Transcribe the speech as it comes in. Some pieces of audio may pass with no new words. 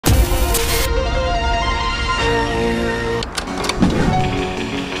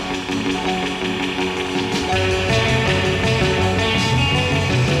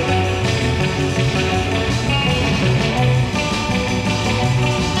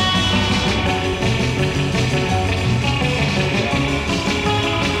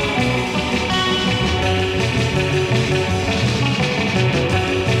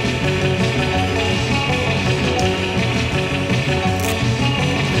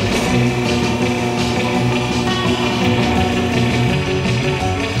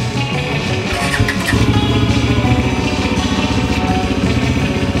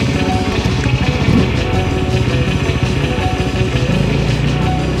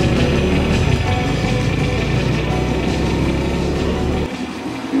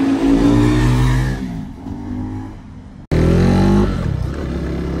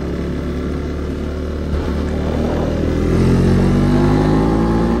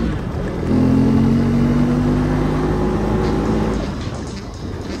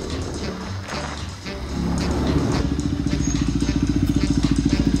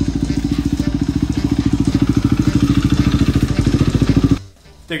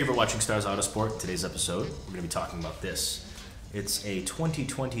Thank you for watching StarsAutoSport. Today's episode, we're going to be talking about this. It's a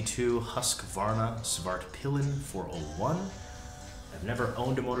 2022 Husqvarna Svartpilen 401. I've never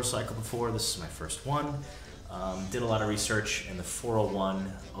owned a motorcycle before. This is my first one. Did a lot of research, and the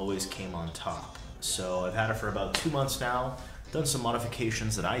 401 always came on top. So I've had it for about 2 months now. Done some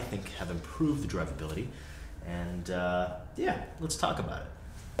modifications that I think have improved the drivability. And yeah, let's talk about it.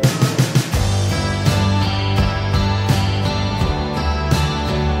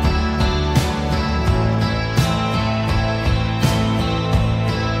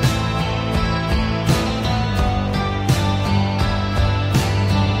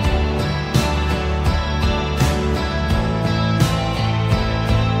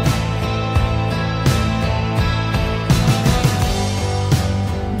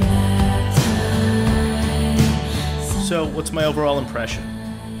 So what's my overall impression?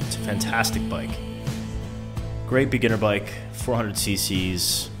 It's a fantastic bike. Great beginner bike, 400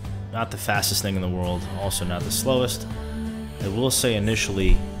 cc's, not the fastest thing in the world, also not the slowest. I will say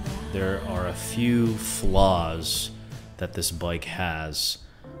initially there are a few flaws that this bike has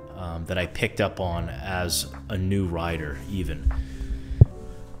that I picked up on as a new rider even.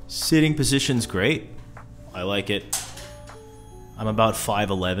 Sitting position's great. I like it. I'm about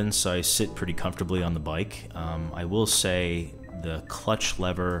 5'11", so I sit pretty comfortably on the bike. I will say the clutch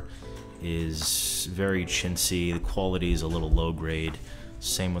lever is very chintzy. The quality is a little low grade.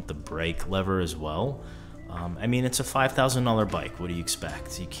 Same with the brake lever as well. I mean, it's a $5,000 bike. What do you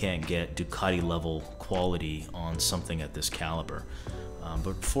expect? You can't get Ducati level quality on something at this caliber.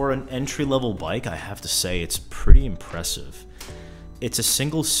 But for an entry-level bike, I have to say it's pretty impressive. It's a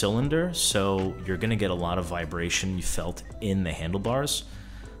single cylinder, so you're gonna get a lot of vibration you felt in the handlebars,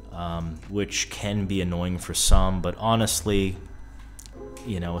 which can be annoying for some, but honestly,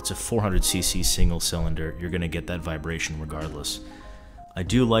 you know, it's a 400 cc single cylinder. You're gonna get that vibration regardless. I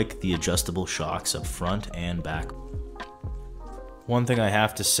do like the adjustable shocks up front and back. One thing I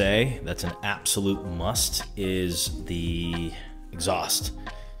have to say that's an absolute must is the exhaust.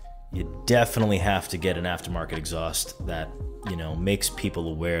 You definitely have to get an aftermarket exhaust that, you know, makes people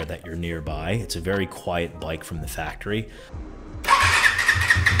aware that you're nearby. It's a very quiet bike from the factory.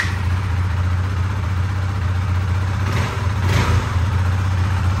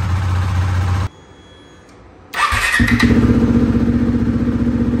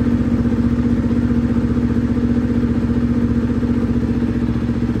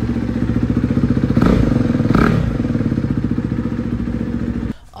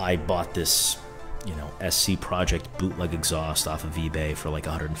 I bought this, you know, SC Project bootleg exhaust off of eBay for like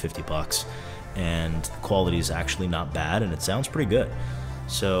 150 bucks, and the quality is actually not bad, and it sounds pretty good.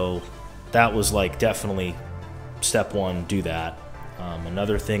 So that was like definitely step one, do that.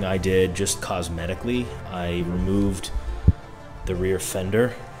 Another thing I did just cosmetically, I removed the rear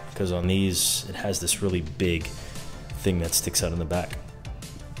fender, because on these it has this really big thing that sticks out in the back.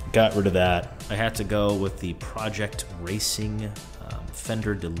 Got rid of that. I had to go with the Project Racing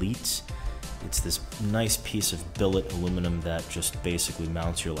fender delete. It's this nice piece of billet aluminum that just basically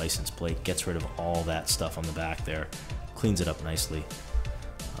mounts your license plate, gets rid of all that stuff on the back there, cleans it up nicely.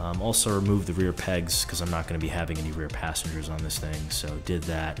 Also removed the rear pegs because I'm not going to be having any rear passengers on this thing, so did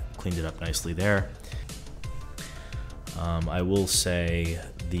that, cleaned it up nicely there. I will say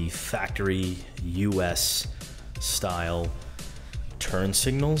the factory US style turn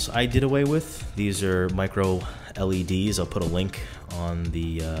signals I did away with. These are micro LEDs. I'll put a link on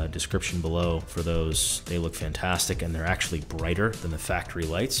the description below for those. They look fantastic, and they're actually brighter than the factory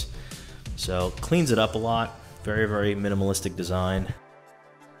lights. So cleans it up a lot. Very, very minimalistic design.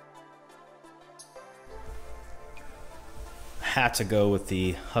 Had to go with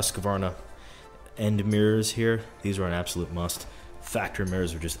the Husqvarna end mirrors here. These are an absolute must. Factory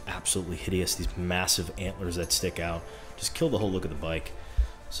mirrors are just absolutely hideous. These massive antlers that stick out just kill the whole look of the bike.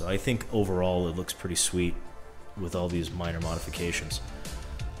 So I think overall it looks pretty sweet with all these minor modifications.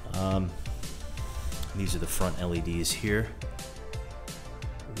 These are the front LEDs here.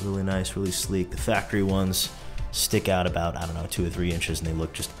 Really nice, really sleek. The factory ones stick out about, I don't know, 2 or 3 inches, and they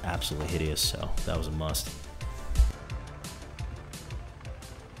look just absolutely hideous, so that was a must.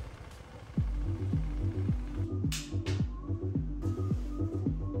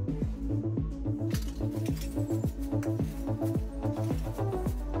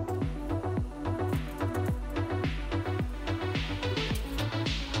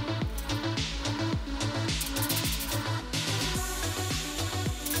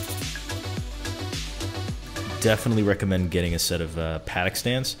 Definitely recommend getting a set of paddock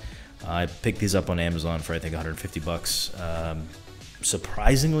stands. I picked these up on Amazon for I think 150 bucks.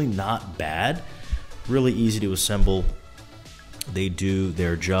 Surprisingly not bad. Really easy to assemble. They do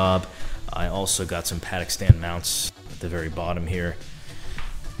their job. I also got some paddock stand mounts at the very bottom here.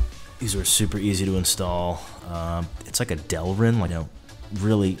 These are super easy to install. It's like a Delrin, like a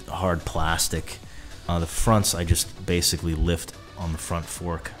really hard plastic. The fronts I just basically lift on the front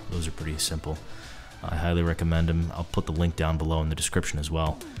fork. Those are pretty simple. I highly recommend them. I'll put the link down below in the description as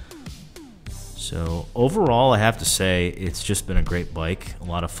well. So overall, I have to say it's just been a great bike, a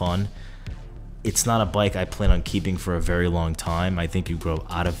lot of fun. It's not a bike I plan on keeping for a very long time. I think you grow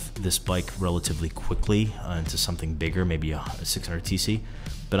out of this bike relatively quickly into something bigger, maybe a 600 TC.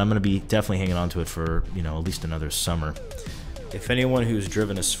 But I'm going to be definitely hanging on to it for, you know, at least another summer. If anyone who's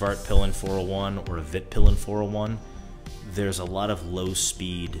driven a Svartpilen 401 or a Vitpilen 401, there's a lot of low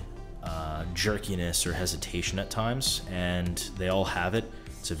speed jerkiness or hesitation at times, and they all have it.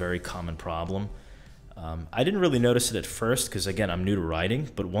 It's a very common problem. I didn't really notice it at first because, again, I'm new to riding,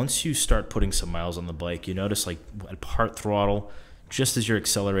 but once you start putting some miles on the bike, you notice, like, at part throttle, just as you're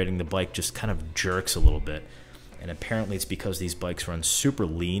accelerating, the bike just kind of jerks a little bit. And apparently it's because these bikes run super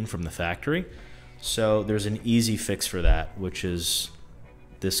lean from the factory. So there's an easy fix for that, which is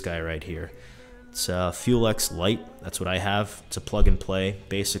this guy right here. It's a FuelX Lite. That's what I have. It's a plug and play.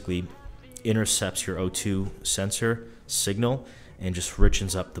 Basically intercepts your O2 sensor signal and just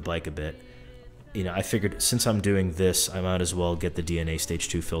richens up the bike a bit. You know, I figured since I'm doing this, I might as well get the DNA Stage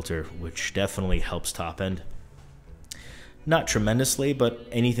 2 filter, which definitely helps top end. Not tremendously, but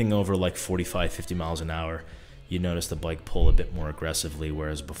anything over like 45, 50 miles an hour, you notice the bike pull a bit more aggressively,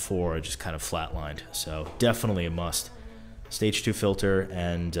 whereas before it just kind of flatlined. So definitely a must. Stage 2 filter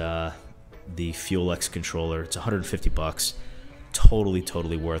and the FuelX controller. It's 150 bucks.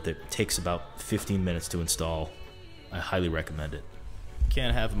 Totally worth it. Takes about 15 minutes to install. I highly recommend it.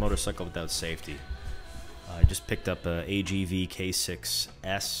 Can't have a motorcycle without safety. I just picked up a AGV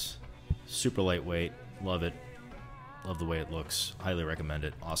K6S. Super lightweight. Love it. Love the way it looks. Highly recommend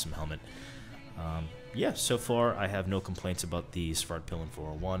it. Awesome helmet. Yeah, so far I have no complaints about the Svartpilen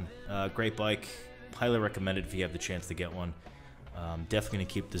 401. Great bike. Highly recommend it if you have the chance to get one. Definitely going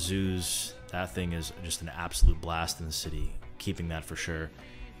to keep the Zeus. That thing is just an absolute blast in the city. Keeping that for sure.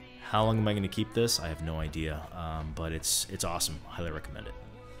 How long am I going to keep this? I have no idea, but it's awesome. Highly recommend it.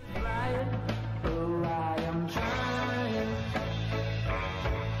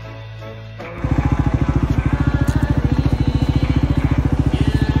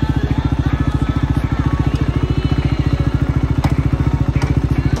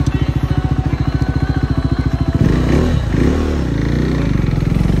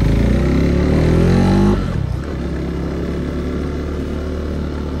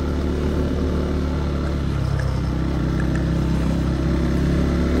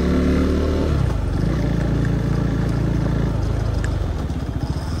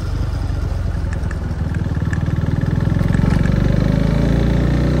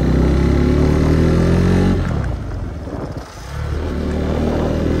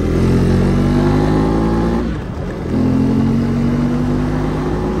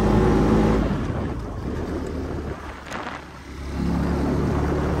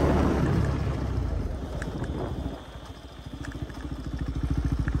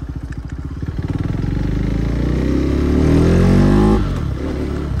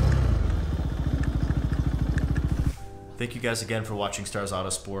 Thank you guys again for watching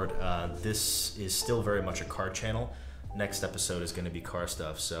StarsAutoSport. This is still very much a car channel. Next episode is going to be car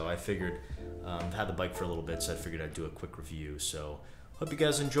stuff, so I figured I've had the bike for a little bit, so I figured I'd do a quick review. So hope you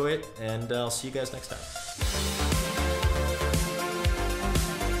guys enjoy it, and I'll see you guys next time.